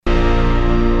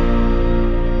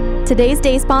Today's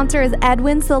day sponsor is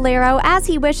Edwin Celeiro as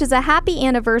he wishes a happy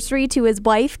anniversary to his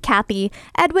wife, Kathy.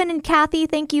 Edwin and Kathy,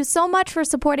 thank you so much for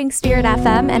supporting Spirit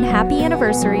FM and happy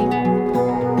anniversary.